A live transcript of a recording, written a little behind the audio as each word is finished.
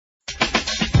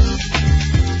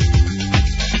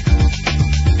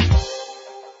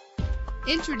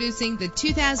Introducing the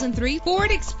 2003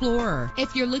 Ford Explorer.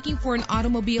 If you're looking for an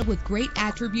automobile with great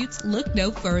attributes, look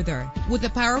no further. With a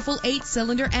powerful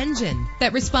 8-cylinder engine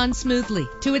that responds smoothly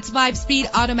to its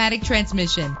 5-speed automatic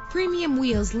transmission, premium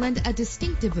wheels lend a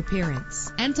distinctive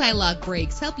appearance. Anti-lock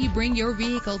brakes help you bring your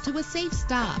vehicle to a safe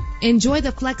stop. Enjoy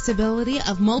the flexibility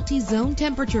of multi-zone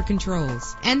temperature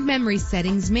controls, and memory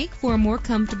settings make for a more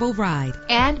comfortable ride.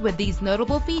 And with these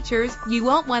notable features, you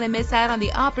won't want to miss out on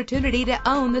the opportunity to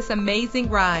own this amazing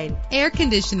ride. Air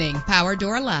conditioning, power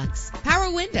door locks,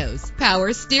 power windows,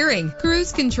 power steering,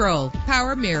 cruise control,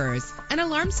 power mirrors, an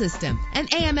alarm system, an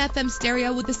AM/FM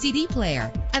stereo with a CD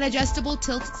player, an adjustable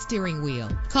tilt steering wheel.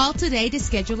 Call today to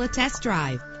schedule a test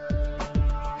drive.